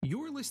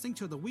listening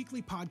to the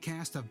weekly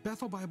podcast of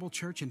Bethel Bible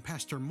Church and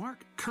Pastor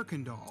Mark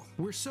Kirkendall.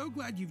 We're so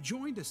glad you've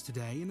joined us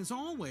today, and as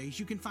always,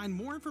 you can find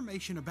more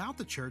information about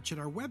the church at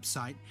our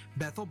website,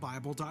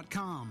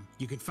 bethelbible.com.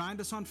 You can find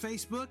us on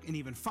Facebook and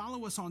even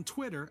follow us on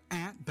Twitter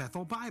at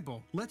Bethel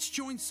Bible. Let's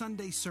join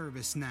Sunday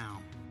service now.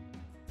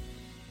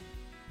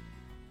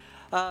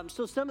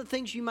 So some of the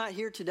things you might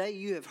hear today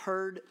you have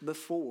heard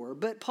before,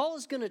 but Paul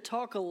is going to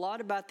talk a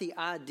lot about the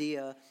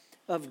idea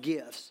of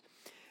gifts.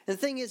 And the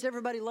thing is,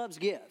 everybody loves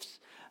gifts.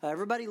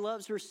 Everybody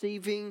loves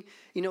receiving,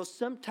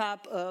 some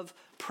type of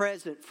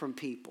present from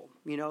people.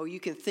 You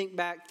can think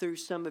back through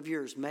some of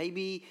yours.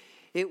 Maybe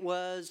it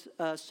was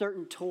a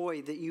certain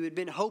toy that you had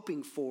been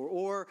hoping for,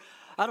 or,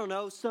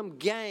 some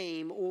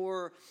game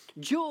or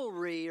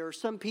jewelry or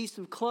some piece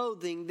of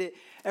clothing that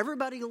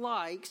everybody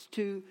likes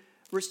to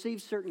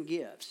receive certain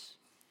gifts.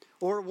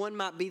 Or one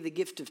might be the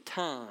gift of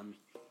time.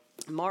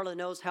 Marla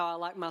knows how I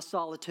like my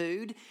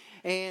solitude.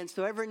 And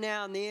so every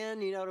now and then,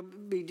 to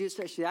be just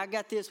actually, I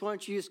got this, why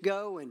don't you just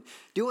go and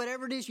do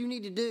whatever it is you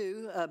need to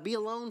do, be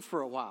alone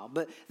for a while.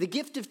 But the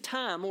gift of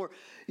time, or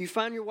you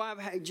find your wife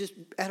just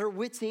at her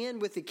wit's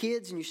end with the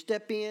kids and you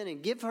step in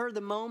and give her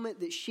the moment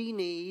that she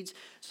needs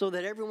so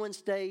that everyone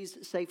stays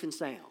safe and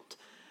sound.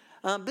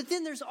 But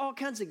then there's all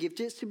kinds of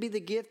gifts. It could be the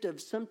gift of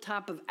some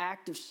type of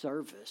act of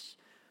service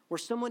where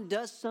someone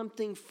does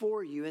something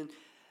for you. And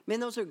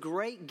man, those are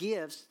great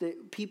gifts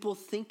that people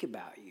think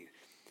about you.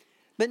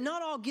 But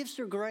not all gifts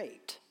are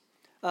great.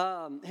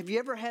 Have you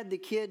ever had the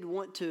kid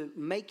want to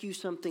make you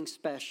something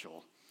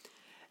special?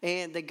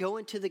 And they go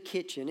into the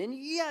kitchen. And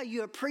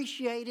you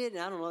appreciate it.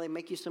 And they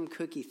make you some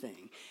cookie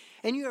thing.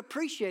 And you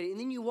appreciate it. And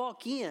then you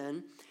walk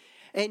in.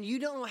 And you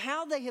don't know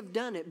how they have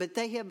done it. But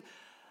they have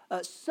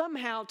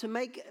somehow to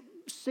make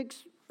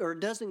 6 or a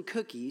dozen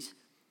cookies.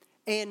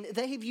 And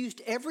they have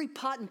used every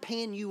pot and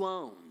pan you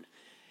own.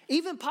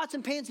 Even pots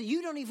and pans that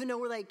you don't even know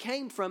where they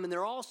came from, and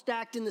they're all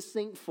stacked in the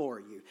sink for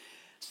you.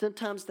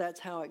 Sometimes that's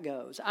how it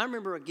goes. I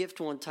remember a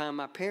gift one time.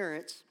 My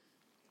parents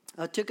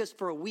took us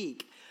for a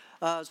week.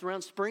 It was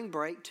around spring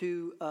break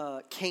to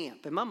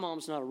camp. And my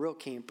mom's not a real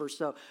camper,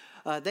 so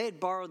they had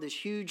borrowed this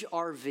huge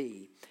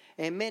RV.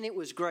 And, man, it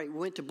was great. We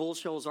went to Bull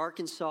Shoals,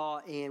 Arkansas,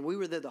 and we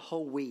were there the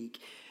whole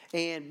week.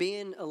 And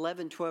being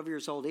 11, 12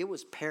 years old, it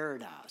was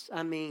paradise.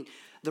 I mean,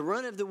 the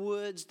run of the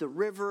woods, the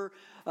river,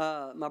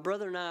 my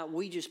brother and I,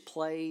 we just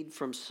played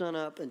from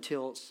sunup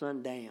until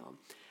sundown.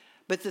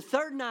 But the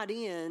third night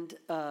in,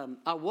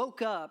 I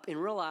woke up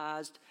and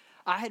realized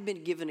I had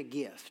been given a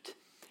gift.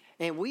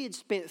 And we had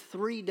spent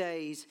 3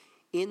 days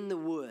in the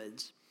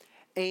woods.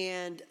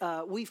 And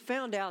we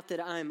found out that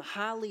I'm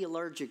highly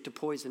allergic to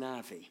poison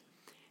ivy.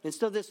 And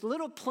so this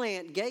little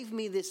plant gave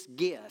me this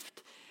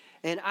gift.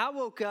 And I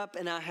woke up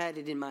and I had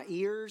it in my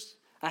ears.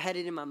 I had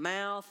it in my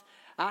mouth.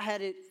 I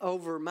had it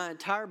over my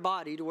entire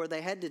body to where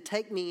they had to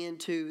take me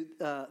into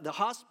the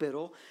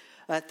hospital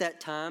at that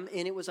time.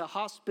 And it was a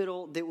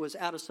hospital that was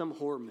out of some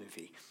horror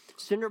movie.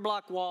 Cinder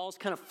block walls,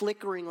 kind of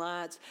flickering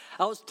lights.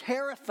 I was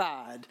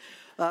terrified,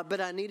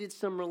 but I needed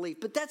some relief.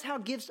 But that's how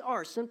gifts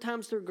are.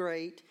 Sometimes they're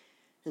great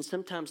and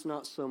sometimes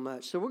not so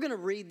much. So we're going to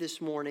read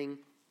this morning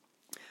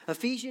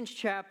Ephesians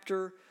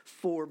chapter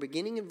 4,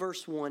 beginning in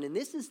verse 1. And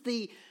this is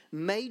the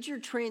major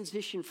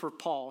transition for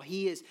Paul.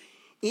 He has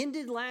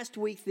ended last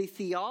week the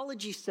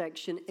theology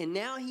section, and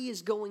now he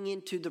is going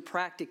into the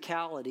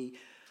practicality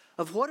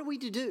of what are we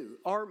to do,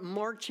 our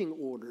marching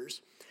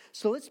orders.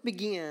 So let's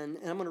begin,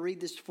 and I'm going to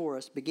read this for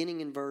us,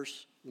 beginning in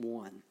verse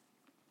 1.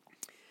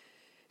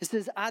 It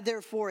says, I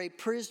therefore, a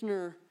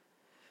prisoner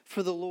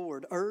for the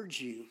Lord, urge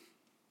you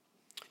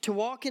to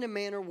walk in a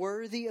manner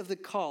worthy of the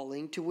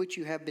calling to which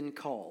you have been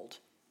called,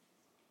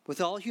 with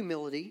all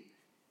humility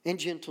and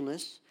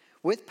gentleness,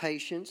 with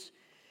patience,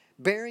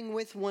 bearing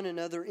with one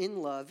another in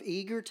love,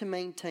 eager to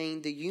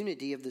maintain the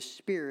unity of the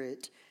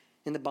Spirit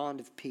in the bond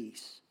of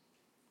peace.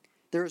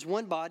 There is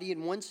one body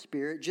and one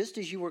Spirit, just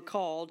as you were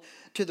called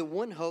to the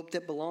one hope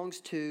that belongs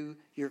to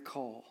your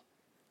call.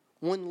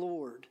 One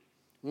Lord,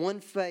 one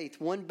faith,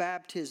 one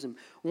baptism,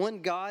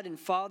 one God and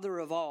Father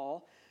of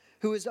all,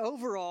 who is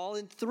over all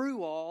and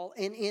through all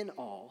and in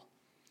all.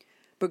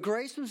 But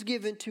grace was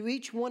given to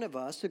each one of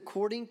us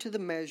according to the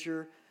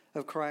measure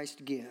of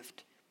Christ's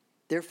gift.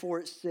 Therefore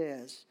it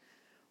says,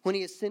 when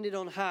he ascended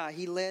on high,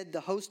 he led the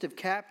host of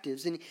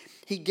captives, and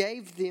he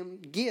gave them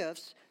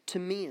gifts to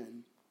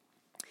men.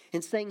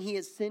 And saying he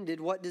ascended,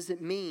 what does it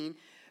mean?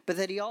 But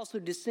that he also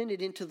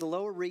descended into the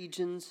lower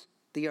regions,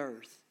 the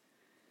earth.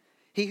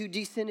 He who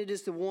descended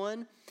is the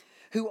one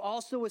who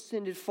also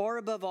ascended far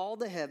above all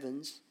the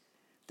heavens,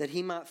 that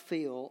he might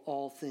fill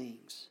all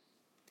things.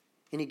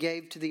 And he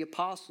gave to the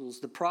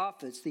apostles, the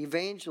prophets, the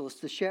evangelists,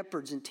 the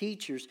shepherds, and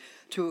teachers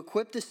to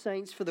equip the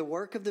saints for the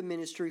work of the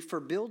ministry, for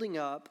building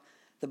up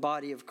the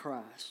body of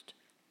Christ,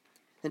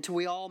 until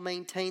we all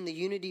maintain the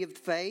unity of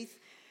faith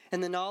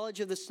and the knowledge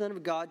of the Son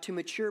of God, to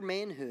mature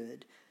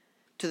manhood,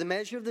 to the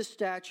measure of the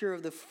stature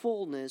of the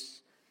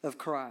fullness of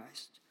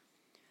Christ,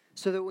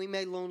 so that we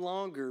may no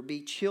longer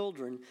be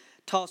children,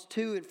 tossed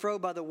to and fro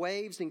by the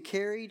waves and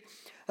carried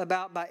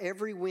about by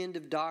every wind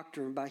of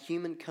doctrine, by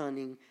human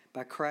cunning,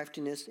 by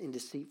craftiness and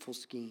deceitful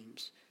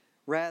schemes.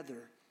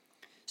 Rather,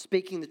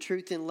 speaking the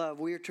truth in love,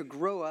 we are to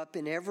grow up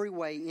in every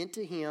way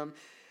into Him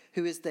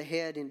who is the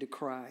head, into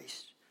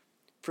Christ,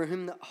 for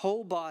whom the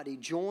whole body,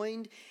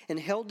 joined and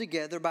held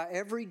together by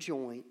every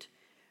joint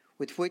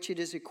with which it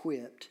is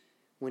equipped,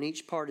 when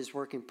each part is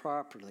working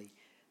properly,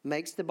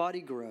 makes the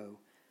body grow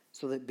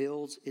so that it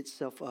builds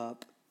itself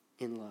up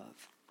in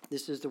love.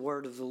 This is the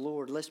word of the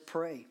Lord. Let's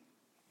pray.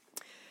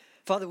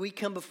 Father, we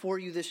come before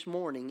you this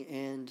morning,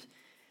 and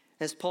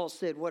as Paul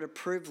said, what a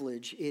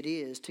privilege it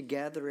is to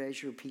gather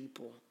as your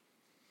people.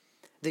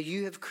 That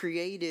you have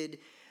created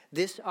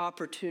this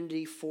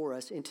opportunity for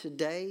us, and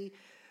today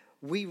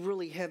we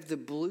really have the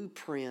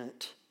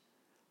blueprint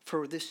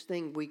for this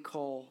thing we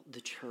call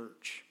the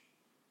church.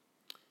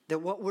 That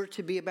what we're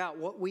to be about,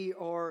 what we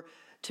are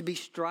to be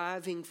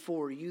striving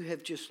for, you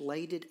have just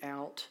laid it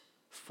out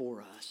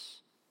for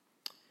us.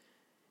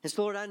 And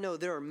so, Lord, I know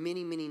there are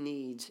many, many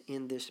needs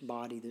in this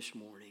body this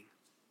morning.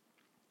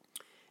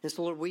 And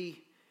so, Lord,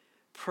 we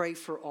pray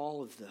for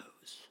all of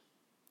those.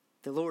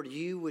 That, Lord,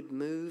 you would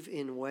move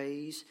in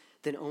ways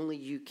that only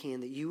you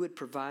can. That you would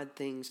provide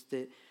things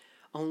that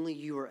only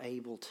you are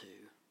able to.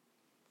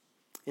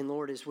 And,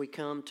 Lord, as we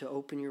come to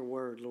open your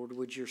word, Lord,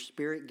 would your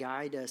Spirit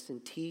guide us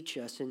and teach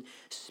us and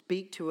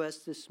speak to us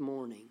this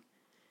morning,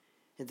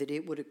 and that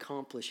it would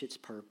accomplish its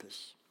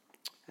purpose.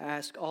 I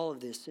ask all of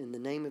this in the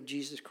name of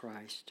Jesus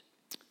Christ.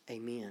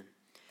 Amen.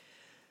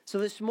 So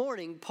this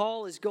morning,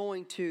 Paul is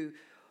going to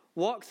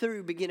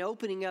begin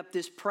opening up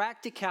this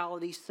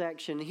practicality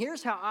section.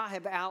 Here's how I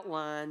have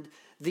outlined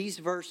these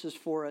verses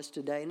for us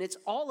today, and it's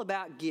all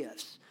about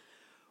gifts.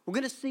 We're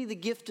going to see the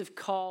gift of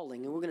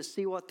calling, and we're going to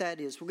see what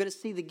that is. We're going to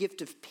see the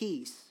gift of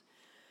peace.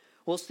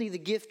 We'll see the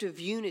gift of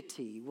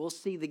unity. We'll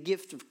see the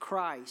gift of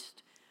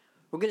Christ.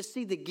 We're going to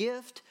see the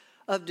gift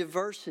of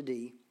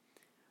diversity.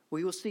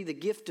 We will see the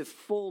gift of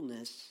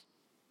fullness.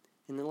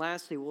 And then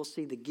lastly, we'll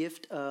see the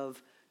gift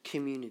of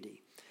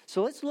community.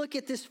 So let's look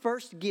at this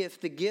first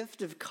gift, the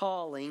gift of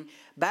calling,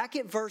 back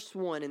at verse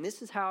 1. And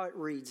this is how it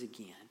reads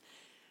again.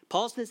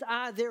 Paul says,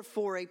 I,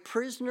 therefore, a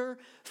prisoner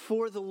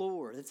for the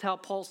Lord. That's how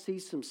Paul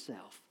sees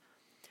himself.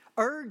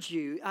 Urge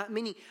you,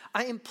 meaning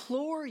I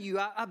implore you,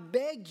 I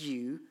beg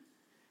you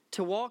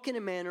to walk in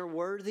a manner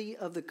worthy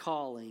of the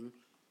calling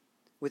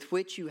with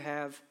which you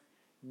have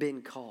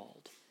been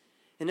called.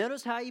 And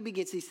notice how he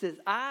begins. He says,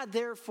 I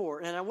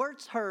therefore, and a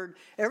word's heard,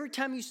 every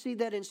time you see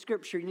that in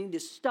Scripture, you need to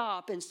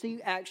stop and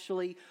see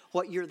actually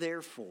what you're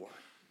there for.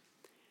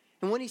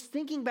 And when he's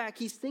thinking back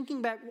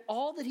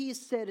all that he has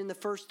said in the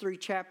first 3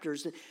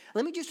 chapters.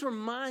 Let me just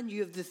remind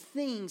you of the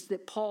things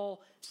that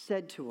Paul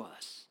said to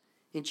us.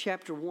 In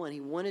chapter 1,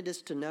 he wanted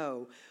us to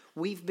know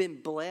we've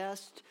been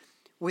blessed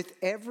with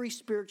every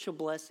spiritual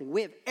blessing.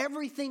 We have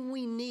everything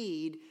we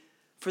need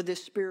for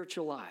this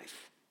spiritual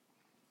life.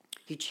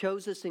 He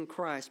chose us in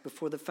Christ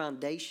before the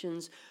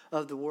foundations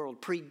of the world,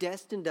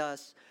 predestined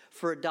us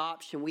for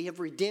adoption. We have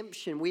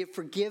redemption. We have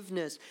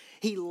forgiveness.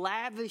 He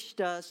lavished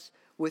us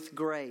with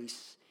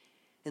grace.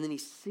 And then he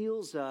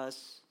seals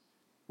us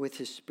with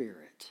his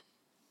Spirit.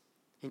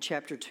 In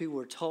chapter 2,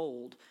 we're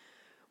told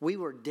we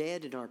were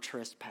dead in our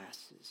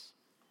trespasses,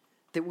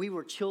 that we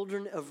were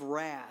children of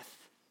wrath.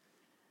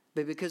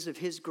 But because of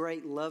his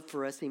great love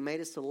for us, he made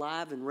us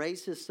alive and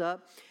raised us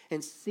up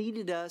and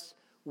seated us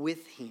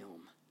with him.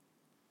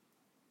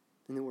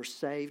 And then we're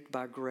saved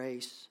by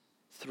grace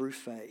through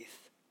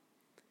faith.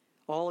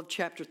 All of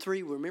chapter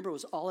 3, remember,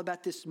 was all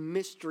about this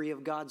mystery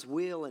of God's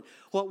will. And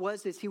what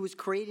was this? He was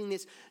creating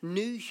this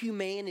new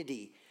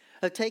humanity,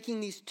 of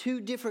taking these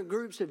 2 different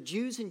groups of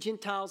Jews and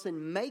Gentiles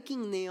and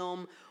making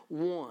them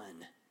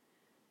one.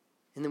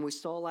 And then we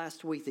saw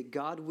last week that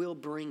God will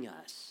bring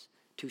us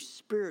to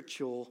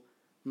spiritual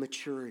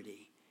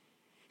maturity.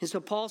 And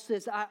so Paul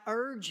says, I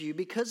urge you,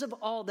 because of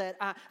all that,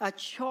 I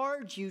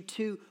charge you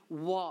to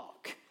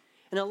walk.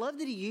 And I love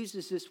that he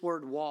uses this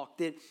word walk,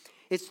 that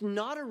it's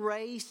not a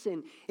race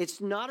and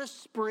it's not a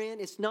sprint.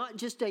 It's not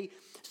just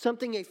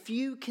something a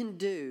few can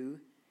do.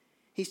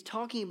 He's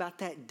talking about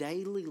that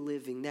daily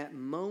living, that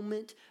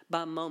moment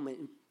by moment.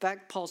 In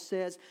fact, Paul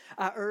says,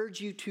 I urge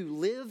you to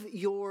live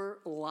your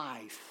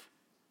life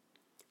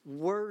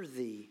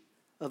worthy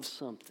of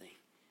something.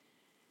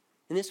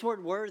 And this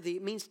word worthy,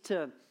 it means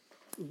to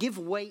give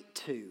weight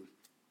to.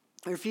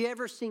 Or if you've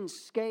ever seen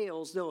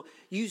scales, they'll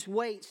use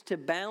weights to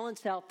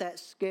balance out that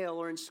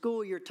scale. Or in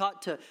school, you're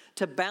taught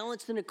to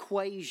balance an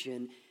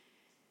equation.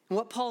 And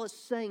what Paul is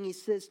saying, he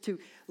says to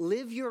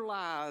live your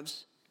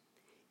lives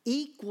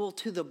equal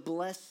to the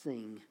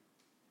blessing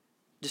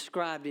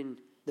described in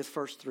the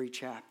first 3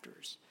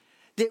 chapters.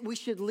 That we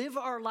should live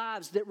our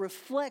lives that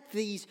reflect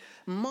these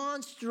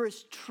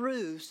monstrous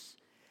truths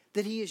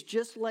that he has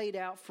just laid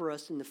out for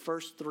us in the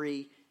first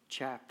 3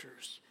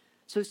 chapters.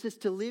 So it says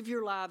to live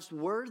your lives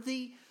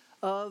worthy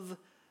of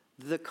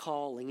the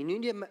calling. And you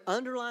need to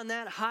underline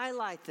that,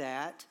 highlight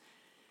that,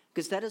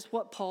 because that is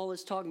what Paul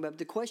is talking about. But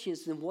the question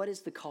is, then what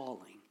is the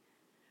calling?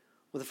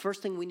 Well, the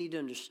first thing we need to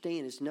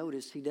understand is,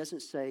 notice he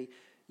doesn't say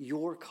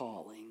your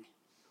calling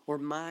or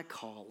my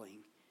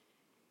calling.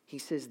 He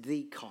says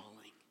the calling.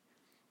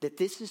 that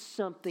this is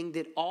something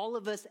that all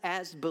of us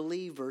as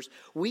believers,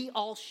 we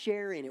all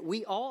share in it.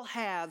 We all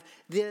have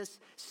this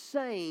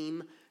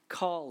same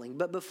calling.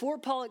 But before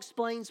Paul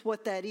explains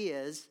what that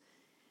is,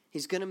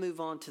 he's going to move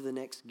on to the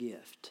next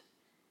gift.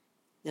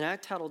 And I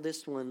titled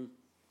this one,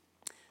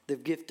 The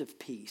Gift of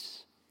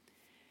Peace.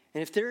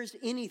 And if there is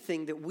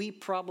anything that we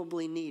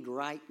probably need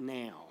right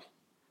now,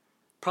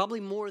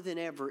 probably more than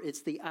ever,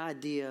 it's the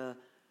idea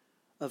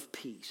of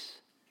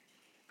peace.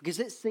 Because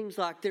it seems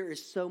like there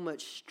is so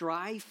much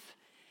strife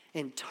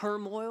and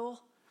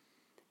turmoil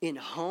in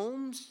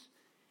homes,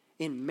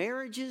 in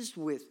marriages,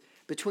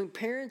 between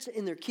parents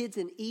and their kids,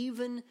 and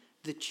even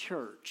the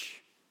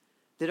church,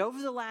 that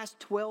over the last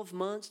 12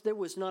 months, there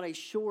was not a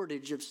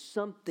shortage of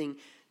something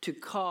to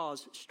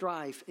cause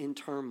strife and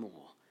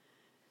turmoil.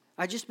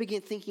 I just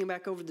began thinking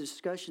back over the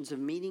discussions of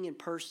meeting in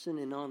person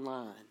and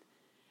online.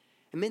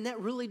 And man, that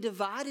really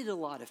divided a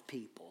lot of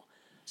people.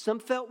 Some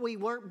felt we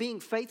weren't being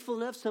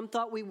faithful enough. Some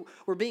thought we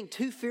were being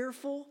too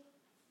fearful.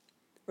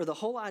 Or the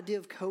whole idea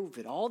of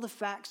COVID, all the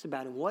facts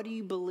about it. What do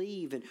you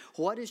believe and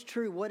what is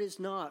true, what is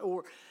not?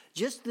 Or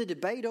just the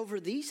debate over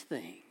these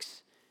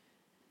things.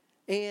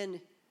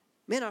 And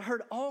man, I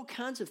heard all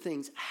kinds of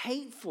things,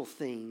 hateful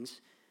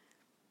things,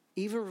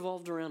 even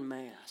revolved around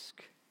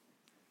masks.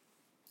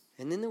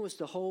 And then there was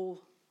the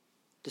whole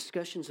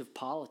discussions of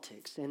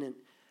politics and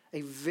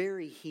a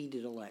very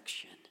heated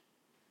election.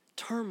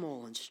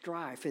 Turmoil and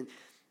strife. And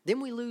then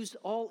we lose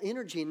all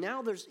energy. And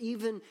now there's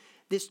even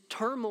this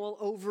turmoil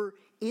over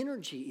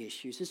energy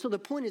issues. And so the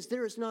point is,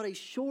 there is not a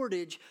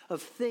shortage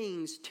of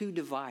things to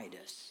divide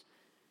us.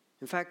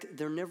 In fact,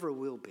 there never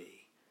will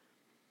be.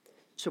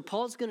 So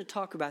Paul's going to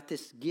talk about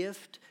this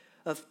gift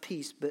of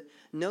peace, but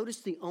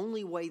notice the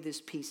only way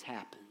this peace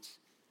happens.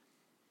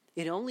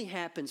 It only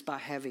happens by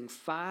having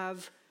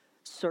 5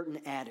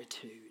 certain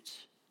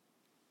attitudes.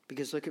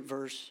 Because look at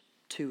verse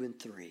 2 and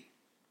 3.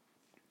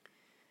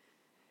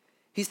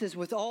 He says,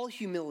 with all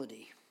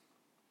humility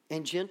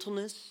and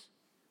gentleness,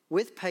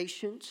 with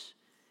patience,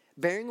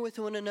 bearing with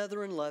one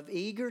another in love,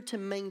 eager to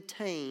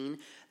maintain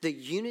the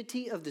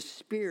unity of the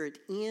Spirit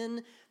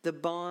in the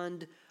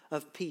bond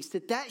of peace.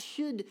 That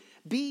should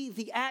be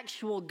the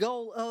actual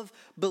goal of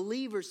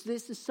believers.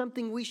 This is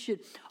something we should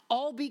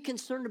all be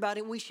concerned about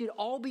and we should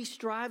all be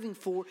striving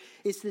for.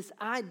 It's this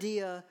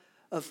idea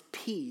of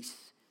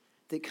peace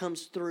that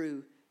comes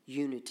through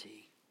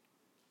unity.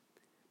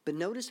 But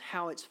notice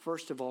how it's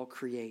first of all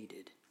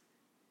created.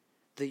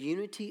 The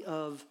unity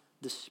of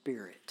the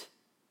Spirit.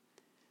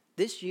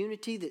 This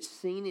unity that's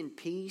seen in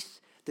peace,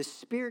 the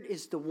Spirit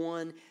is the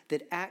one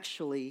that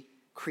actually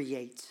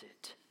creates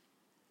it.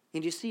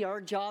 And you see,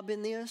 our job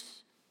in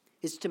this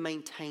is to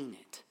maintain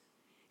it.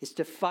 It's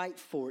to fight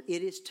for it.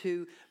 It is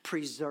to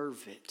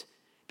preserve it.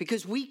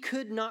 Because we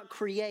could not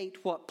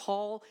create what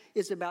Paul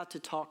is about to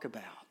talk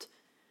about.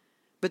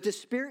 But the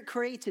Spirit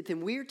creates it,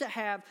 and we're to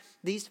have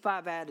these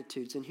 5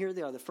 attitudes. And here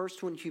they are. The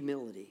first one,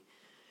 humility.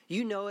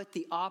 You know it,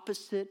 the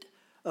opposite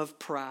of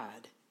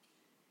pride.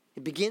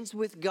 It begins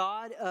with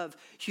God. Of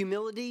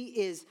humility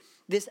is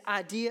this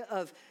idea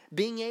of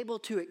being able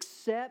to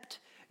accept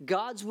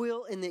God's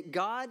will and that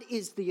God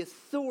is the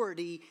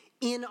authority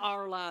in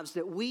our lives,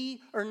 that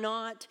we are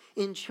not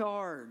in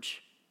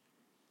charge.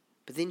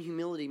 But then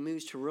humility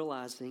moves to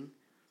realizing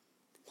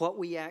what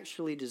we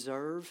actually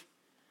deserve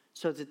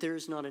so that there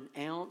is not an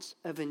ounce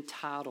of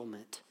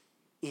entitlement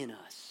in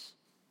us.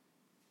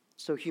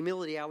 So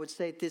humility, I would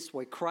say it this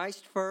way: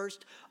 Christ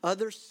first,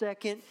 others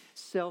second,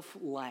 self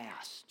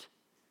last.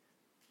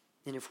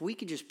 And if we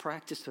could just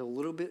practice a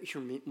little bit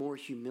more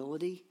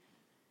humility,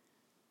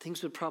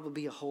 things would probably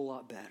be a whole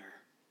lot better.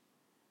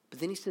 But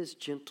then he says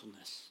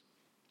gentleness.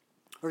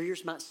 Or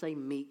yours might say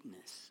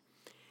meekness.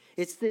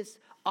 It's this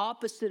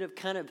opposite of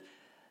kind of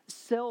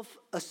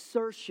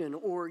self-assertion,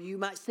 or you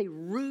might say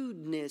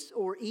rudeness,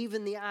 or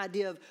even the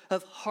idea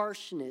of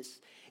harshness.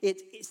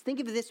 Think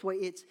of it this way.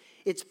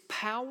 It's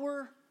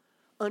power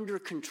under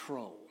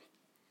control.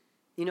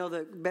 You know,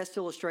 the best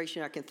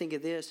illustration I can think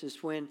of this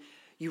is when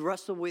you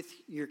wrestle with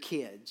your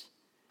kids.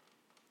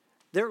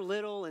 They're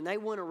little and they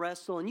want to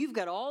wrestle, and you've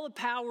got all the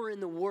power in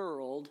the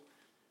world,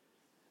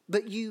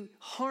 but you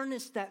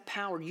harness that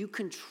power, you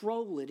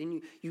control it,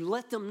 and you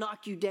let them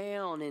knock you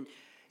down, and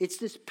it's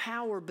this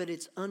power, but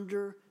it's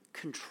under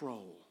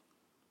control.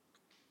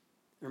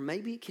 Or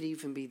maybe it could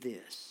even be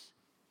this: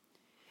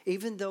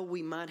 even though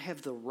we might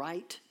have the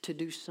right to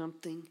do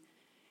something,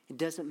 it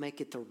doesn't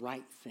make it the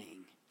right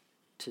thing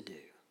to do.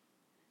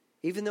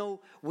 Even though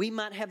we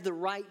might have the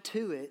right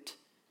to it,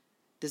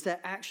 does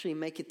that actually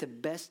make it the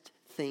best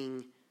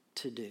thing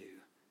to do?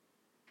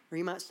 Or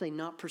you might say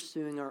not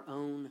pursuing our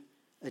own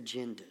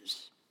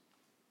agendas.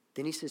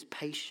 Then he says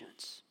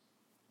patience.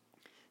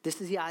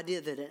 This is the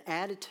idea that an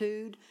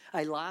attitude,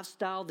 a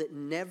lifestyle that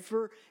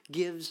never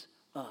gives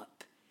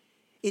up.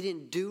 It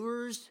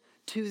endures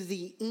to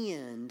the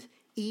end,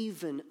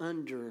 even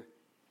under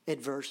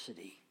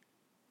adversity.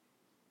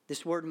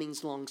 This word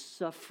means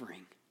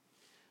long-suffering,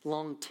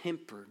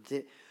 long-tempered,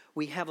 that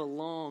we have a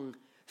long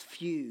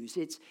fuse.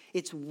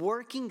 It's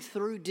working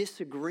through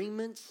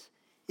disagreements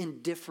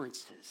and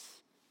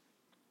differences.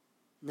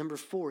 Number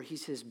 4, he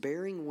says,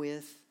 bearing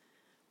with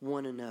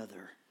one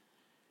another.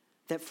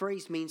 That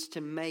phrase means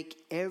to make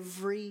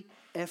every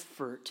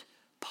effort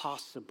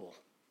possible.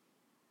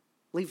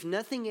 Leave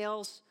nothing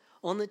else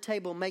on the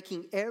table,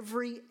 making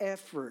every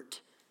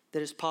effort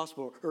that is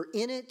possible, or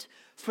in it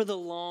for the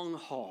long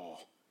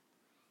haul.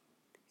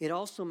 It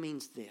also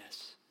means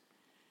this,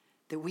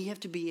 that we have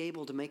to be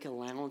able to make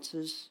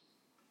allowances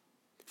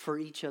for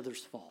each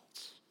other's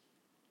faults.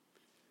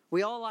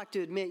 We all like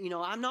to admit,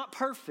 I'm not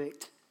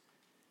perfect,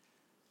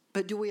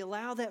 but do we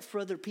allow that for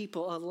other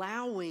people,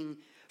 allowing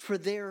for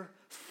their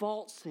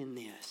faults in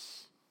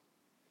this?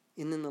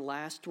 And then the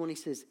last one, he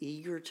says,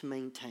 eager to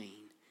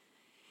maintain.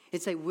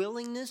 It's a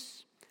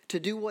willingness to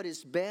do what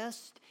is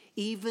best,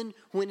 even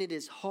when it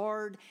is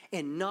hard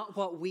and not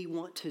what we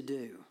want to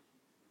do.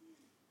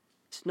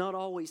 It's not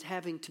always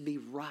having to be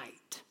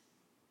right.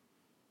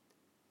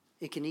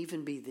 It can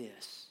even be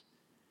this,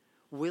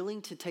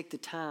 willing to take the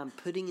time,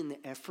 putting in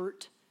the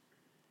effort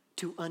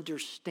to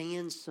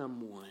understand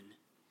someone,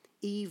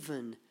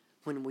 even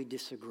when we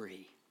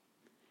disagree.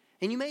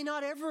 And you may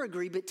not ever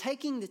agree, but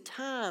taking the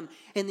time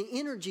and the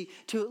energy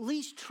to at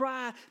least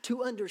try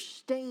to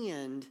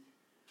understand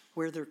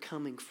where they're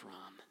coming from.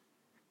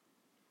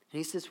 And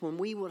he says, when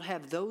we will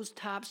have those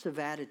types of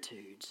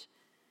attitudes,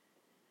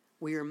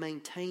 we are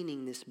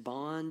maintaining this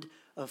bond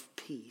of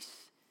peace.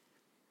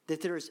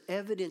 That there is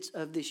evidence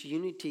of this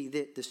unity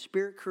that the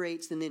Spirit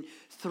creates, and then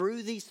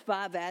through these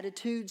 5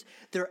 attitudes,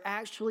 there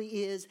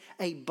actually is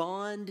a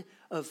bond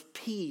of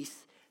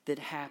peace that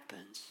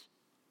happens.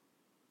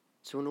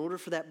 So in order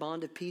for that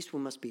bond of peace, we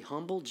must be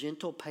humble,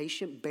 gentle,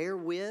 patient, bear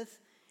with,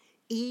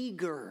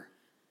 eager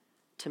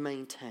to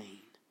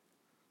maintain.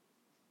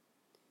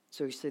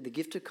 So he said the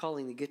gift of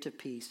calling, the gift of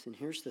peace, and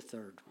here's the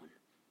third one,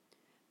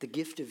 the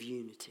gift of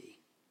unity.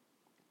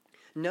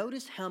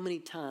 Notice how many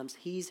times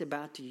he's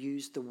about to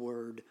use the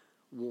word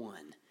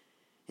one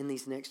in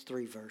these next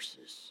 3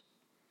 verses.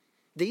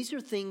 These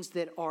are things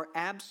that are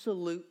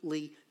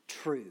absolutely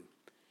true.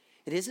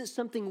 It isn't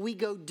something we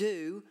go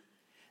do.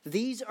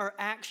 These are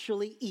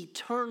actually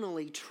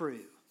eternally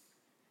true.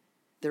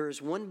 There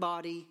is one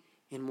body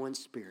and one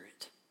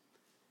Spirit.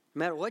 No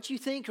matter what you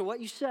think or what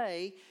you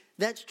say,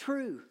 that's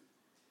true.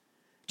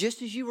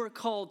 Just as you are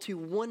called to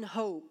one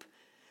hope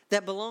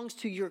that belongs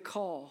to your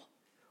call,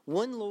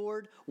 one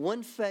Lord,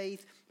 one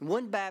faith,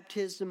 one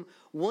baptism,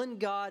 one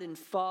God and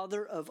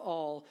Father of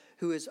all,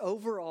 who is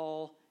over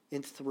all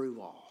and through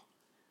all.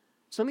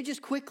 So let me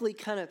just quickly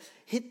kind of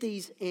hit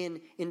these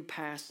in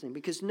passing,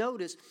 because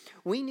notice,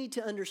 we need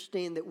to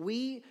understand that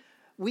we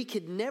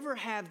could never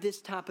have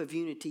this type of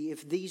unity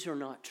if these are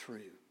not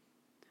true.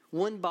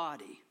 One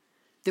body.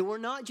 That we're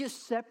not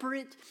just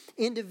separate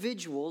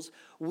individuals,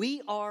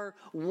 we are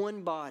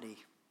one body,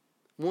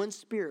 one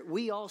Spirit.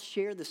 We all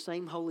share the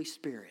same Holy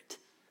Spirit.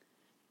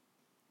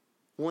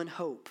 One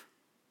hope.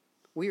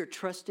 We are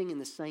trusting in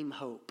the same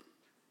hope.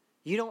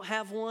 You don't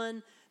have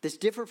one that's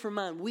different from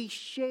mine. We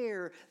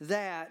share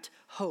that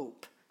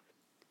hope.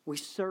 We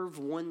serve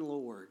one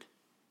Lord.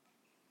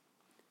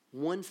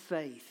 One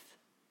faith.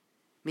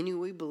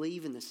 Meaning we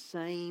believe in the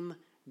same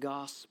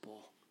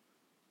gospel.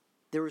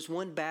 There is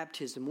one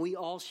baptism. We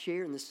all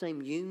share in the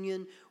same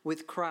union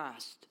with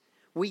Christ.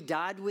 We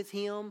died with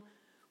Him.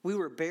 We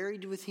were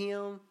buried with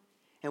Him.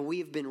 And we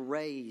have been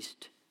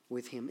raised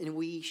with Him. And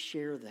we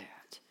share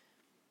that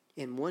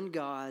in one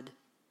God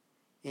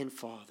and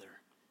Father.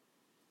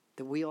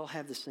 That we all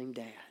have the same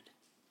dad.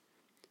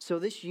 So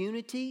this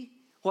unity,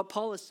 what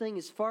Paul is saying,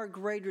 is far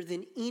greater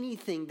than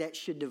anything that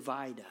should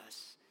divide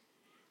us.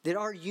 That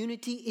our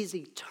unity is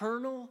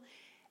eternal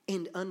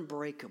and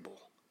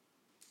unbreakable.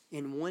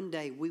 And one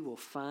day we will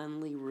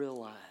finally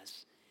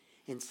realize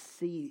and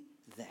see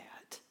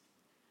that.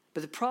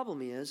 But the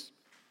problem is,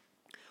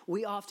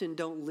 we often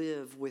don't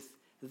live with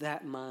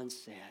that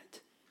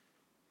mindset.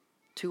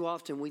 Too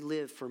often we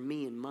live for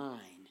me and mine.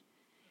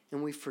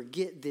 And we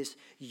forget this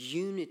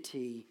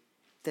unity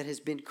that has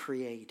been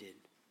created.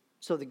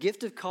 So the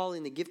gift of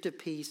calling, the gift of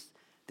peace,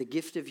 the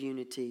gift of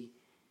unity.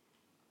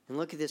 And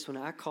look at this one,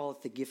 I call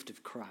it the gift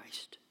of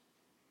Christ.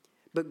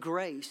 But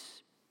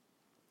grace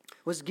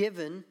was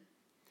given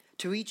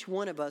to each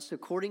one of us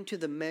according to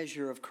the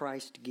measure of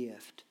Christ's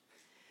gift.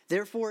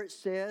 Therefore it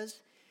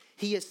says,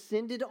 He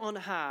ascended on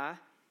high,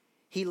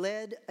 He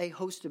led a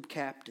host of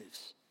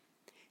captives,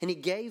 and He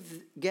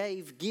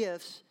gave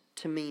gifts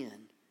to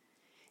men.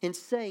 In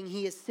saying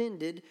He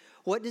ascended,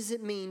 what does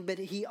it mean? But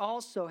He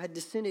also had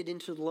descended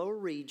into the lower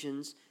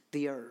regions,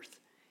 the earth.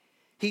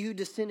 He who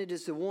descended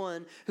is the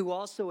one who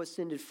also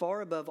ascended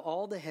far above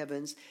all the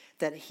heavens,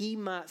 that He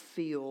might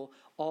fill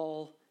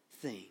all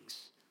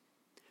things.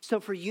 So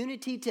for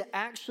unity to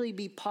actually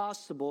be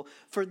possible,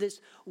 for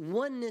this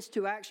oneness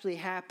to actually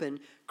happen,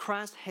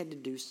 Christ had to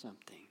do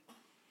something.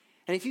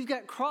 And if you've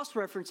got cross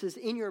references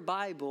in your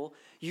Bible,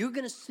 you're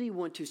going to see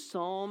one to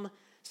Psalm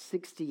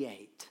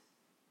 68.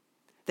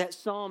 That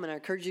psalm, and I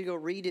encourage you to go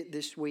read it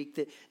this week,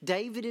 that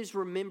David is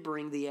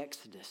remembering the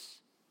Exodus.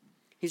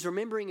 He's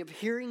remembering of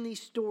hearing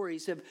these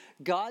stories of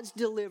God's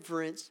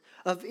deliverance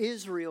of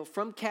Israel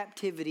from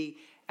captivity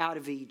out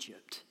of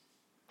Egypt.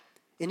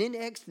 And in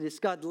Exodus,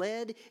 God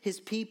led his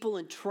people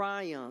in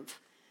triumph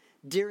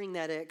during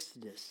that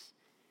Exodus.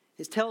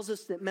 It tells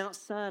us that Mount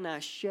Sinai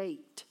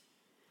shaked.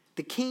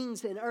 The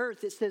kings and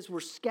earth, it says, were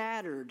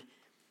scattered.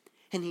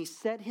 And he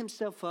set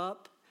himself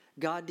up,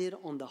 God did,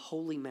 on the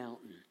holy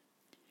mountain.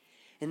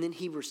 And then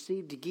he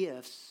received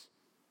gifts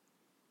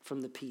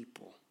from the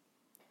people.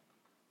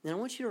 And I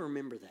want you to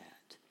remember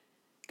that.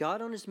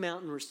 God on his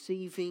mountain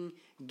receiving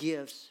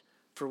gifts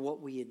for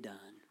what we had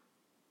done,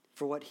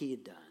 for what he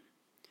had done.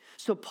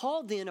 So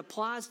Paul then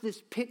applies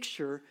this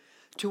picture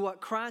to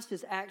what Christ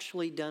has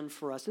actually done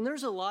for us. And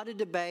there's a lot of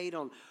debate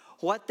on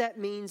what that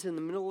means in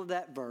the middle of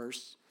that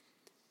verse.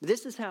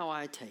 This is how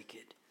I take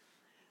it.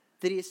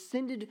 That he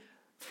ascended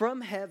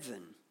from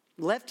heaven,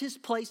 left his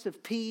place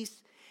of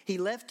peace, he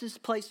left his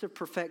place of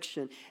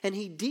perfection, and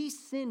he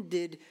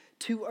descended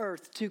to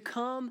earth to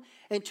come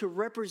and to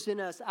represent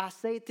us. I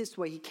say it this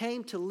way. He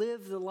came to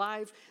live the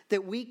life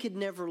that we could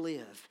never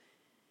live.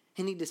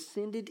 And he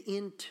descended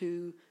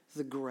into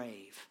the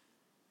grave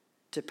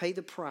to pay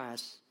the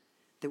price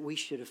that we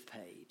should have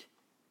paid.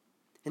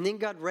 And then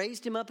God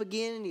raised him up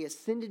again and he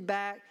ascended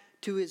back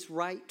to his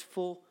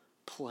rightful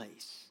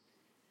place.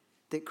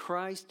 That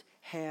Christ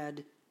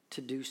had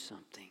to do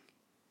something.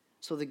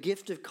 So the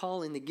gift of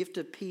calling, the gift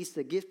of peace,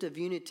 the gift of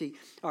unity,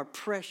 our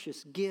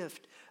precious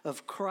gift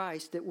of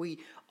Christ that we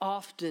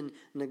often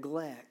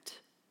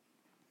neglect.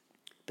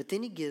 But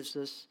then he gives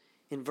us,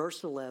 in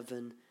verse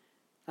 11,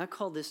 I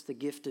call this the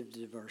gift of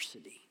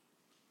diversity.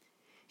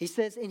 He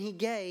says, and he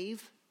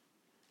gave,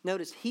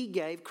 notice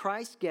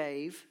Christ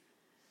gave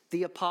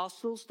the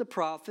apostles, the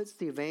prophets,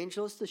 the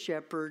evangelists, the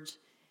shepherds,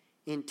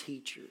 and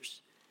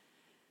teachers.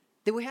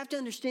 That we have to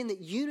understand that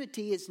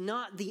unity is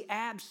not the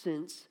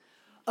absence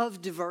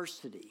of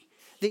diversity.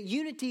 That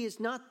unity is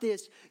not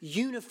this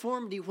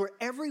uniformity where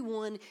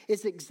everyone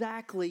is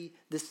exactly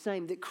the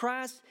same. That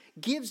Christ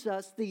gives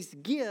us these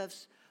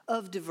gifts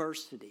of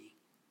diversity.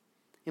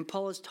 And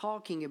Paul is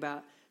talking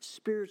about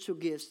spiritual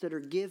gifts that are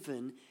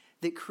given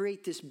that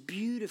create this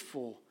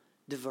beautiful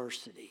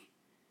diversity.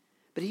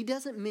 But he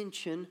doesn't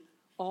mention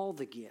all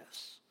the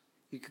gifts.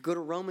 You could go to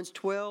Romans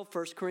 12,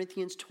 1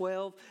 Corinthians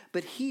 12,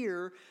 but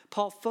here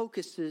Paul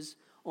focuses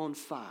on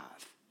 5.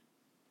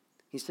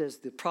 He says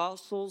the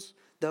apostles,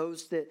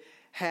 those that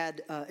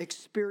had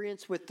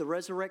experience with the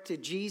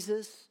resurrected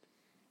Jesus,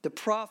 the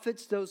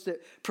prophets, those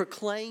that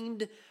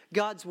proclaimed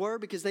God's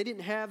word because they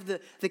didn't have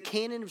the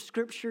canon of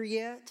Scripture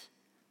yet,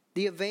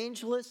 the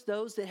evangelists,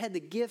 those that had the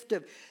gift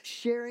of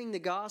sharing the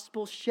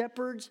gospel,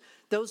 shepherds,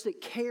 those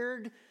that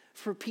cared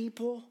for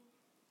people,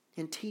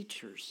 and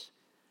teachers,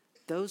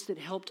 those that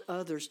helped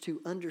others to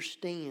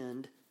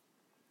understand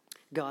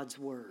God's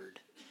word.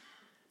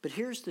 But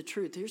here's the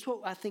truth. Here's what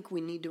I think we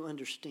need to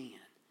understand.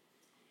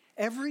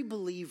 Every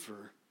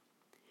believer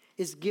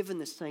is given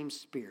the same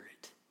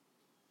Spirit,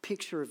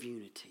 picture of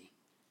unity.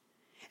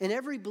 And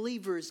every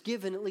believer is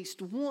given at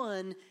least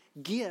one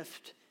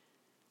gift,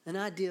 an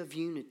idea of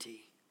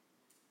unity.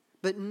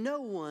 But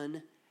no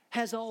one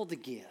has all the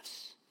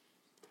gifts.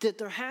 That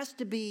there has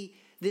to be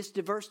this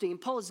diversity. And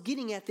Paul is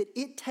getting at that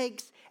it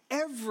takes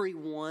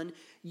everyone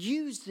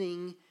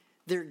using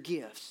their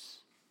gifts.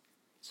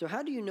 So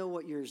how do you know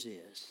what yours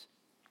is?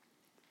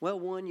 Well,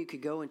 one, you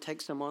could go and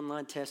take some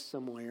online test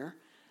somewhere.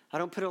 I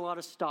don't put a lot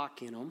of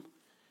stock in them.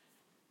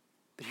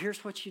 But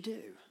here's what you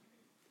do.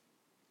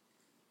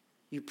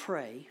 You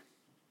pray.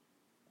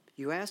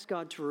 You ask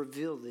God to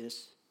reveal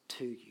this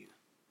to you.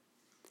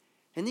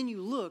 And then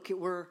you look at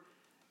where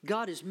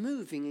God is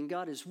moving and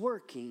God is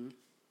working,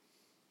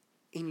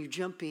 and you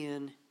jump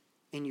in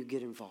and you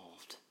get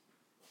involved.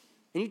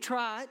 And you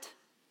try it,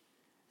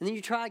 and then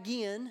you try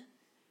again, and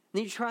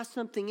then you try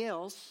something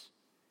else.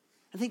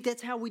 I think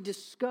that's how we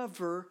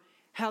discover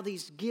how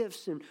these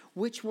gifts and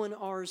which one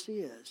ours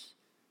is.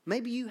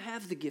 Maybe you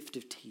have the gift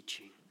of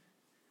teaching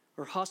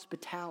or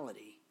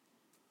hospitality,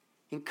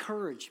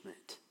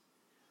 encouragement,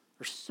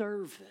 or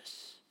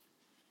service.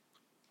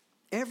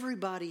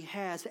 Everybody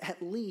has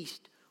at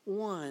least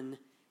one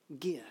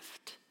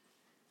gift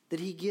that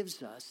he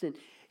gives us. And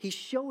he's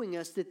showing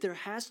us that there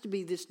has to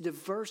be this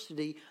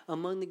diversity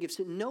among the gifts,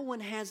 that no one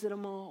has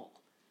them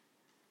all.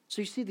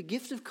 So you see the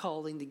gift of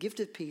calling, the gift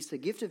of peace, the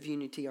gift of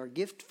unity, our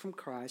gift from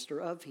Christ or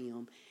of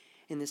him,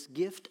 and this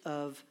gift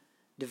of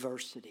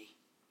diversity.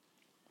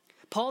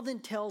 Paul then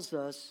tells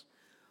us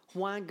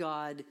why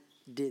God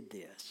did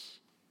this.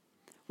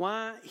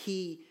 Why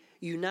he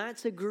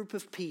unites a group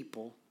of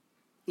people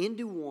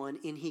into one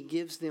and he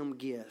gives them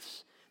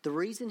gifts. The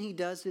reason he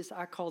does this,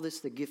 I call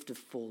this the gift of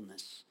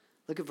fullness.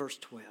 Look at verse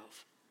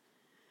 12.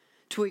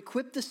 To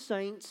equip the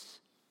saints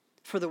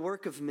for the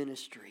work of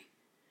ministry,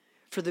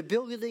 for the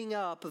building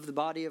up of the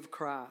body of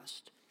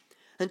Christ,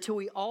 until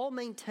we all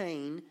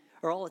attain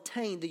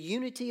the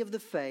unity of the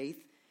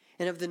faith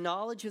and of the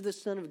knowledge of the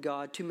Son of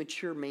God to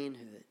mature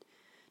manhood,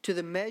 to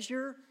the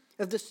measure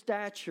of the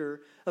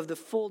stature of the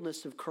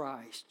fullness of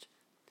Christ,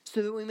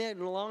 so that we may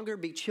no longer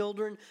be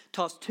children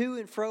tossed to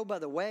and fro by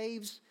the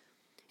waves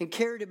and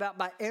carried about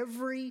by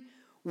every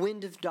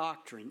wind of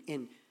doctrine.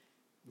 And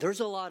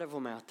there's a lot of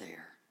them out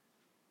there.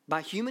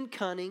 By human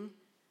cunning,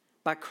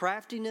 by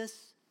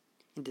craftiness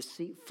and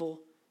deceitful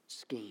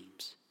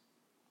schemes.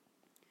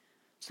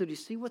 So do you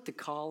see what the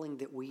calling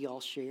that we all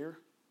share?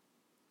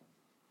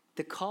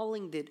 The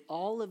calling that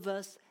all of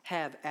us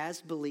have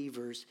as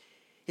believers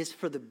is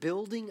for the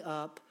building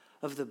up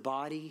of the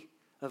body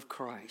of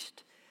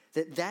Christ.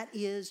 That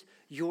is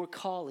your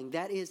calling.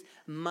 That is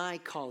my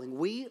calling.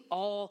 We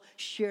all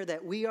share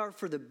that. We are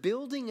for the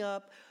building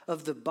up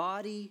of the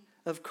body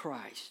of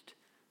Christ.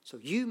 So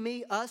you,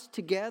 me, us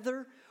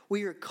together,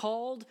 we are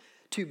called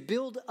to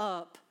build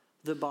up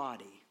the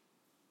body.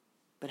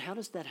 But how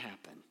does that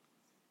happen?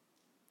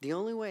 The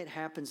only way it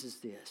happens is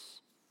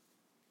this.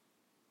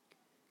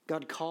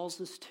 God calls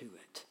us to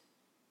it.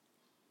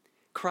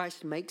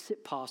 Christ makes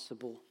it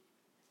possible.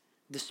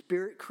 The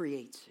Spirit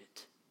creates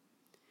it.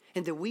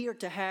 And that we are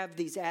to have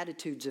these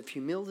attitudes of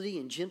humility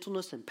and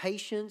gentleness and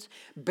patience,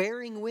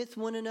 bearing with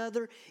one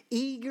another,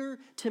 eager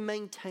to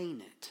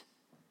maintain it.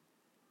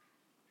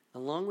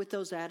 Along with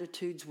those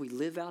attitudes, we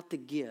live out the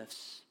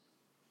gifts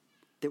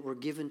that were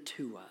given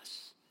to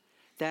us.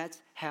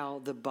 That's how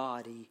the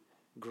body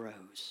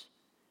grows.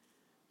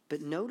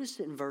 But notice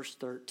in verse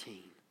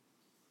 13.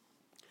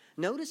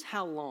 Notice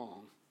how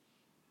long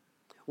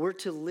we're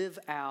to live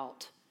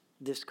out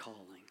this calling.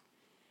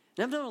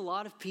 And I've known a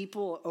lot of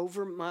people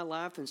over my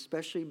life, and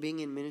especially being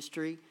in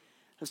ministry,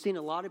 I've seen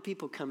a lot of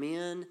people come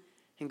in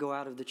and go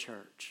out of the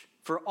church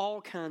for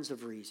all kinds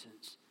of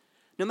reasons.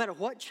 No matter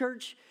what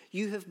church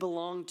you have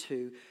belonged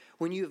to,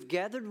 when you have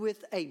gathered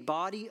with a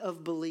body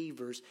of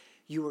believers,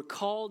 you are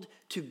called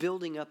to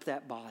building up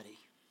that body.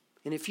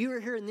 And if you are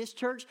here in this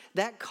church,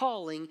 that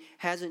calling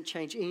hasn't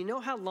changed. And you know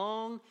how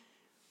long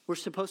we're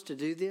supposed to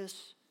do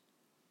this?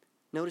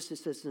 Notice it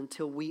says,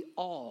 until we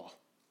all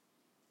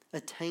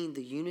attain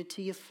the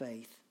unity of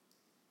faith,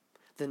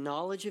 the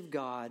knowledge of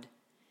God,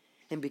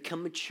 and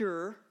become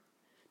mature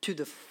to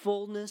the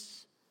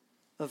fullness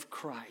of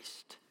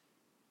Christ.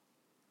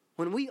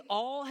 When we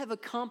all have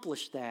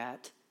accomplished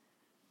that,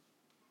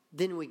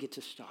 then we get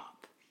to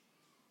stop.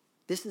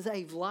 This is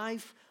a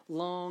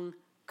lifelong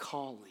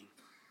calling.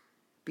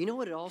 But you know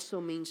what it also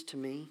means to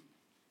me?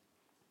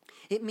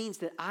 It means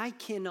that I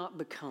cannot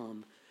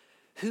become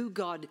who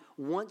God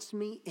wants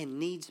me and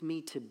needs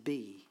me to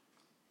be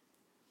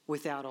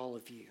without all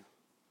of you.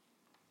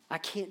 I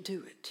can't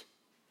do it.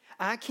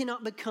 I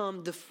cannot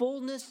become the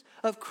fullness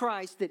of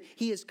Christ that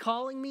He is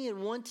calling me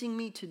and wanting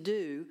me to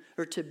do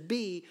or to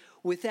be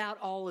without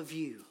all of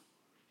you.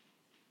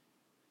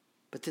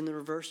 But then the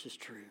reverse is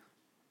true.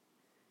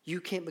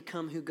 You can't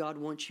become who God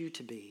wants you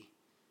to be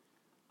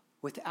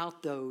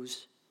without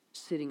those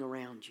sitting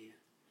around you.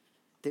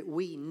 That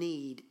we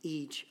need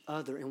each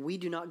other. And we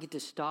do not get to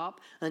stop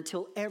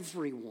until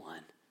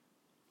everyone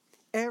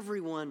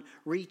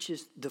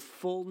reaches the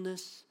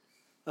fullness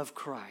of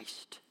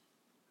Christ.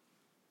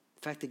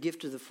 In fact, the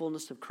gift of the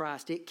fullness of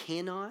Christ, it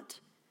cannot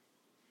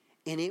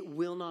and it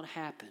will not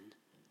happen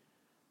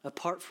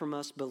apart from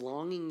us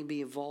belonging and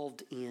be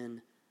involved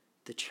in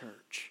the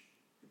church.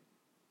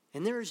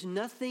 And there is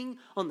nothing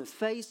on the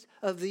face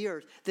of the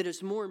earth that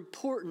is more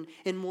important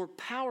and more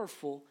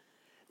powerful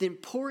than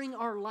pouring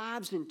our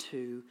lives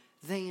into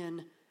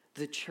than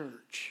the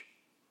church.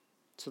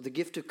 So the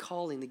gift of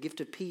calling, the gift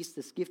of peace,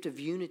 this gift of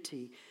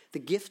unity, the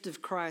gift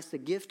of Christ, the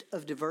gift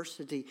of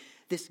diversity,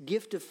 this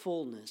gift of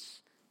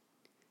fullness,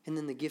 and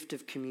then the gift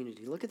of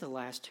community. Look at the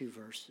last two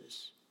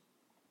verses.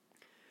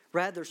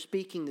 Rather,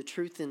 speaking the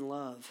truth in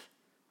love,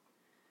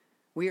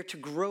 we are to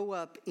grow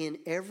up in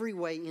every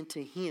way into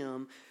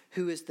Him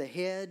who is the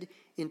head,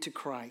 into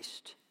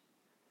Christ,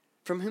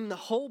 from whom the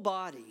whole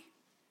body,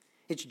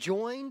 it's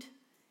joined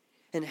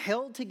and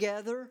held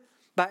together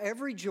by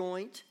every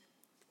joint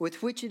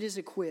with which it is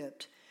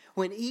equipped,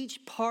 when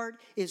each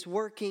part is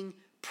working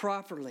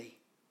properly,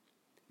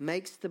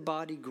 makes the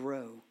body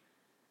grow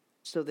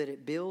so that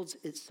it builds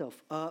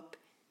itself up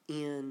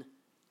in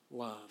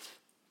love.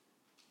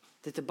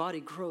 That the body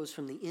grows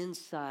from the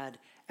inside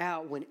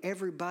out when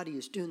everybody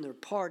is doing their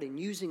part and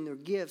using their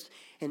gifts,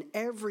 and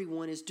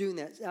everyone is doing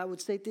that. I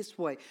would say it this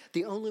way: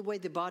 the only way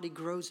the body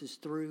grows is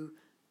through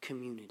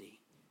community.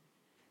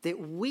 That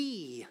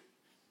we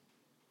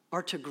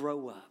are to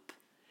grow up.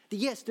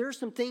 Yes, there are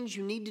some things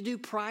you need to do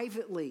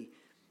privately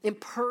and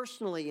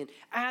personally, and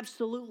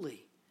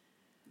absolutely.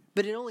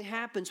 But it only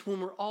happens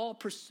when we're all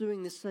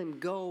pursuing the same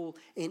goal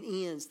and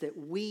ends, that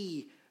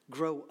we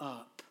grow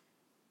up.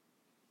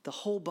 The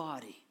whole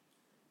body.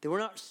 That we're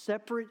not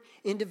separate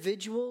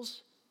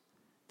individuals.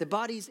 The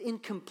body's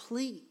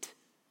incomplete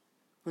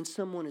when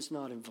someone is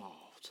not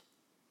involved.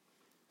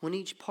 When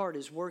each part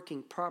is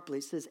working properly,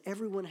 it says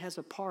everyone has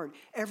a part.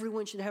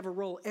 Everyone should have a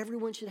role.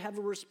 Everyone should have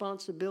a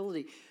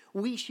responsibility.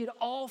 We should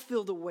all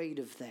feel the weight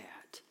of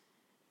that.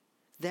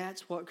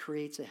 That's what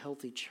creates a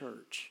healthy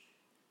church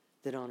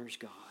that honors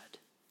God.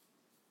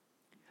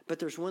 But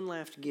there's one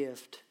last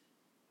gift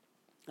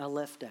I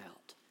left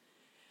out,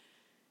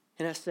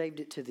 and I saved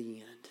it to the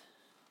end.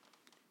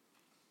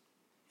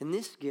 And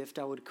this gift,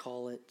 I would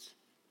call it,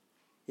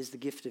 is the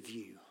gift of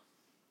you.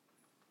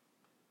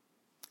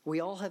 We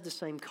all have the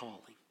same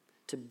calling,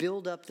 to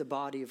build up the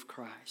body of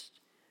Christ.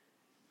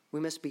 We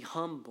must be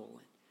humble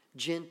and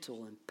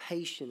gentle and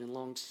patient and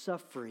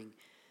long-suffering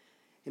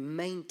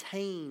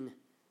and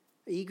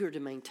eager to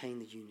maintain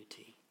the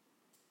unity.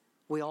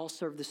 We all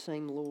serve the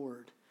same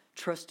Lord,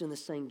 trust in the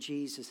same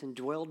Jesus,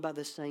 indwelled by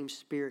the same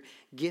Spirit,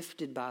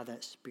 gifted by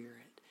that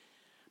Spirit.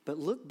 But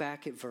look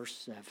back at verse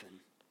 7.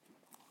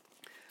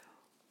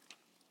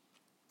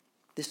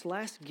 This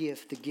last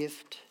gift, the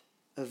gift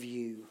of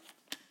you.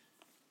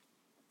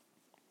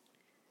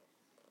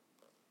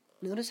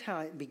 Notice how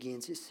it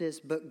begins. It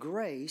says, but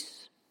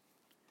grace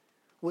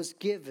was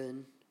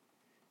given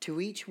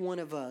to each one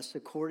of us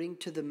according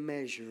to the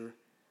measure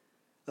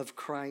of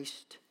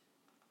Christ's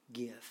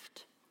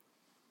gift.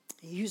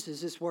 He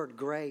uses this word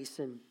grace,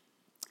 and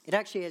it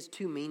actually has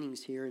two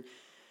meanings here. And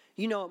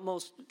you know it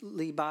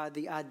mostly by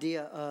the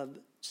idea of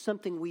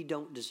something we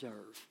don't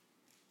deserve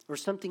or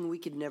something we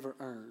could never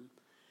earn.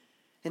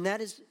 And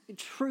that is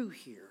true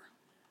here.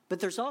 But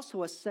there's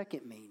also a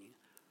second meaning.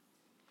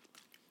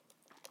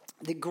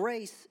 That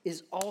grace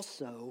is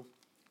also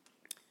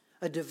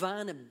a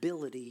divine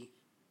ability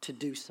to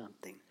do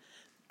something.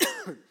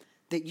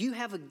 That you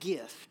have a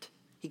gift.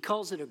 He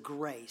calls it a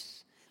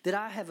grace. That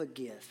I have a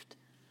gift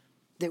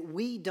that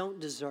we don't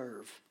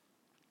deserve,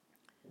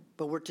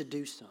 but we're to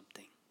do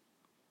something.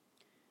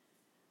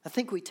 I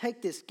think we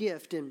take this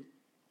gift and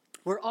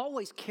we're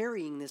always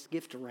carrying this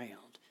gift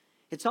around.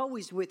 It's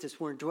always with us.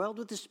 We're indwelled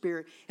with the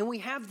Spirit, and we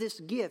have this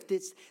gift.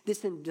 It's this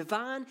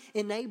divine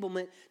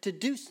enablement to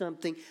do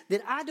something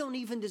that I don't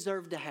even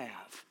deserve to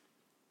have.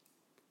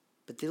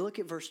 But then look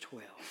at verse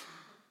 12.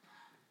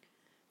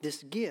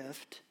 This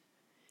gift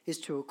is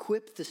to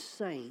equip the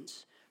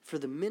saints for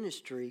the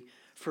ministry,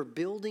 for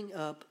building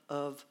up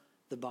of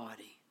the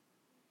body.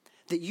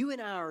 That you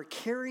and I are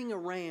carrying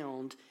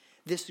around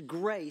this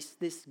grace,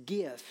 this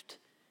gift,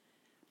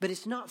 but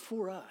it's not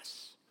for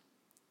us.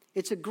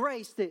 It's a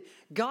grace that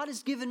God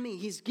has given me.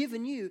 He's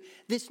given you.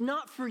 That's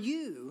not for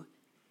you.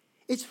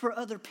 It's for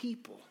other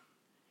people.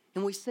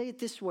 And we say it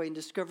this way in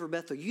Discover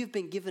Bethel. You've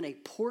been given a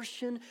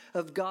portion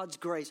of God's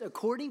grace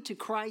according to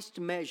Christ's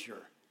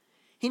measure.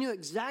 He knew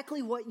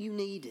exactly what you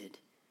needed,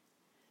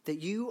 that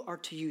you are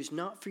to use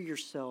not for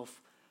yourself,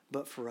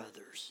 but for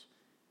others.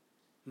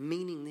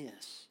 Meaning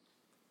this,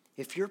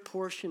 if your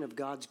portion of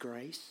God's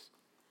grace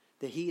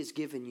that He has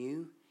given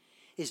you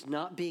is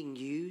not being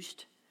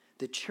used,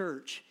 the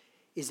church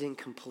is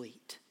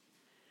incomplete.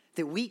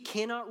 That we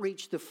cannot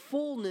reach the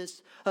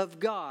fullness of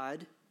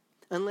God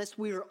unless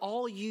we are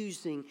all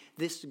using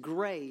this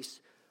grace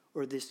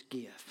or this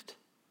gift.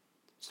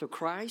 So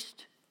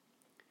Christ,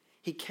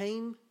 He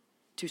came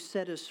to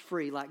set us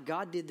free like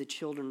God did the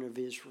children of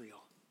Israel.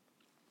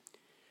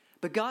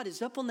 But God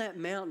is up on that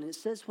mountain. It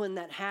says when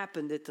that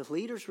happened that the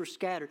leaders were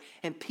scattered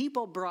and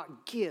people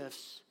brought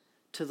gifts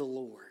to the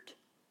Lord.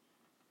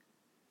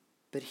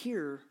 But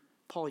here,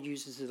 Paul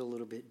uses it a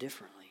little bit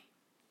differently.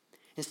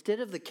 Instead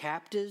of the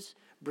captives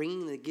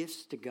bringing the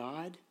gifts to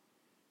God,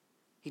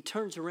 He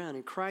turns around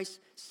and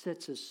Christ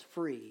sets us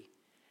free.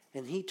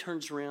 And He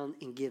turns around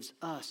and gives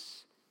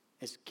us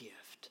as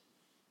gift.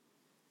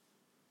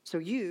 So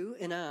you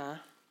and I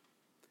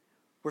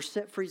were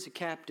set free as a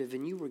captive,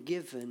 and you were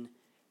given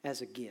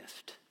as a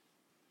gift.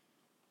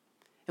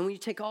 And when you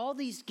take all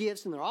these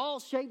gifts, and they're all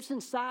shapes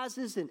and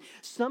sizes, and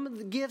some of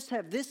the gifts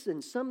have this,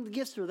 and some of the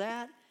gifts are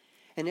that,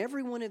 and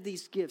every one of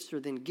these gifts are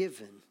then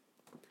given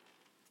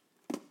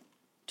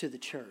to the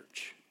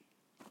church.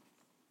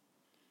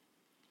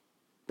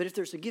 But if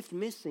there's a gift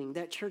missing,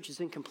 that church is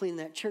incomplete, and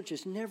that church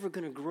is never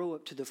going to grow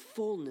up to the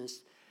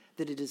fullness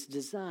that it is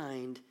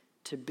designed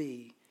to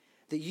be.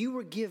 That you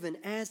were given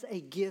as a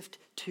gift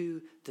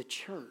to the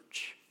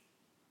church.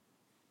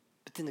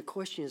 But then the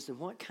question is, then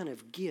what kind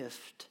of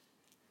gift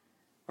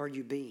are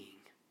you being?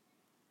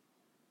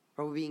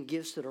 Are we being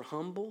gifts that are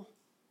humble,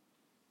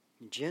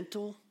 and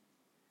gentle,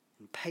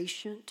 and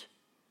patient,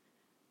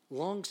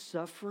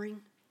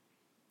 long-suffering?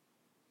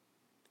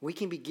 We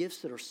can be gifts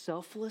that are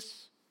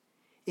selfless,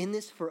 in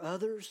this for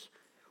others,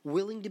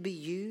 willing to be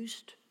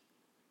used.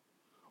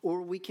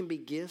 Or we can be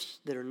gifts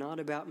that are not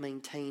about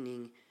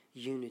maintaining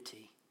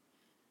unity,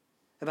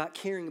 about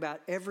caring about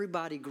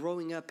everybody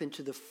growing up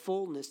into the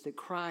fullness that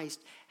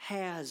Christ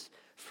has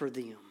for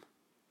them.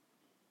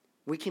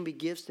 We can be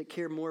gifts that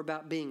care more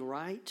about being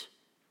right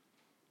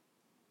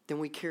than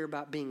we care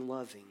about being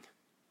loving.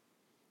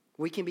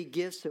 We can be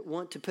gifts that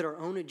want to put our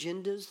own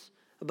agendas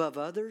above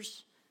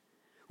others.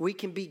 We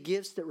can be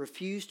gifts that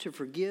refuse to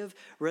forgive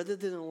rather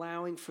than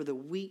allowing for the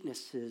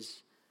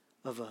weaknesses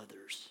of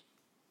others.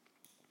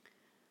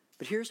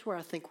 But here's where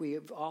I think we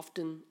have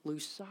often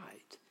lose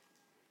sight.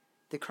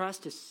 That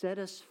Christ has set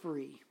us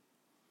free,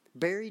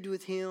 buried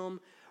with Him,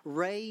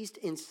 raised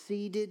and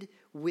seated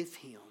with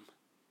Him.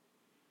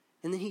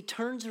 And then He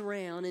turns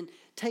around and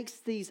takes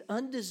these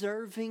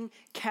undeserving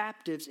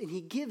captives and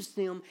He gives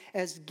them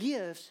as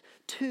gifts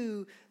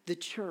to the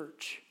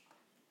church.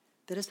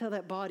 That is how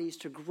that body is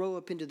to grow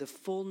up into the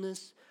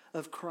fullness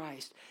of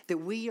Christ. That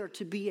we are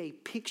to be a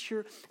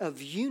picture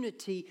of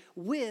unity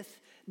with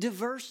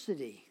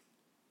diversity.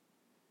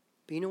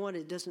 But you know what?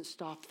 It doesn't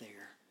stop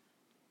there.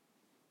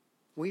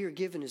 we are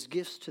given as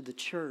gifts to the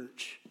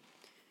church.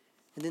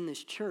 And then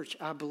this church,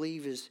 I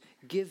believe, is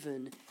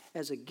given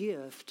as a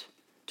gift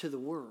to the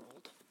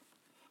world.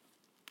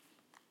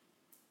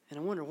 And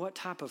I wonder what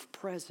type of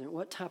present,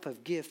 what type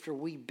of gift are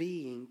we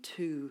being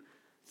to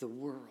the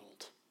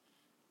world?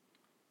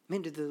 I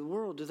mean, do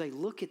they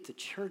look at the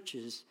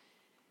churches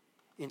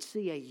and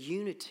see a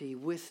unity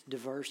with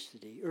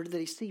diversity? Or do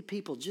they see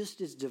people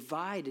just as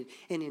divided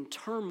and in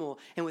turmoil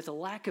and with a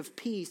lack of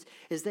peace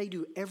as they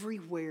do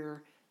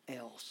everywhere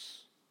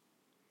else?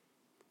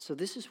 So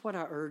this is what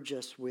I urge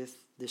us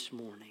with this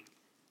morning.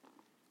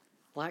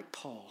 Like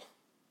Paul,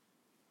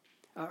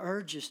 I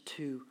urge us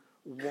to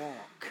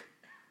walk,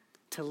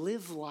 to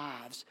live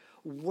lives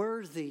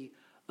worthy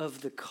of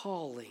the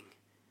calling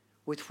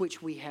with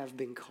which we have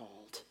been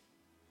called.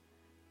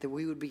 That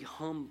we would be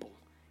humble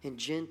and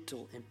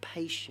gentle and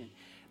patient,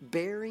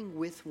 bearing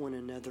with one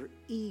another,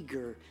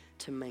 eager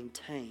to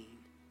maintain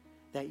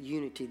that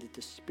unity that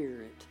the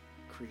Spirit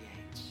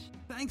creates.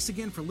 Thanks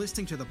again for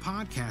listening to the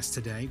podcast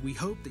today. We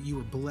hope that you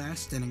were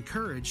blessed and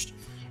encouraged.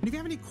 And if you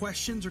have any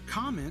questions or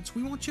comments,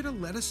 we want you to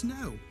let us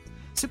know.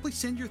 Simply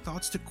send your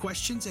thoughts to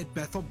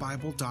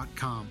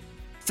questions@bethelbible.com.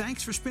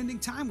 Thanks for spending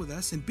time with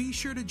us, and be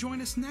sure to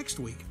join us next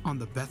week on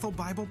the Bethel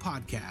Bible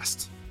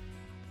Podcast.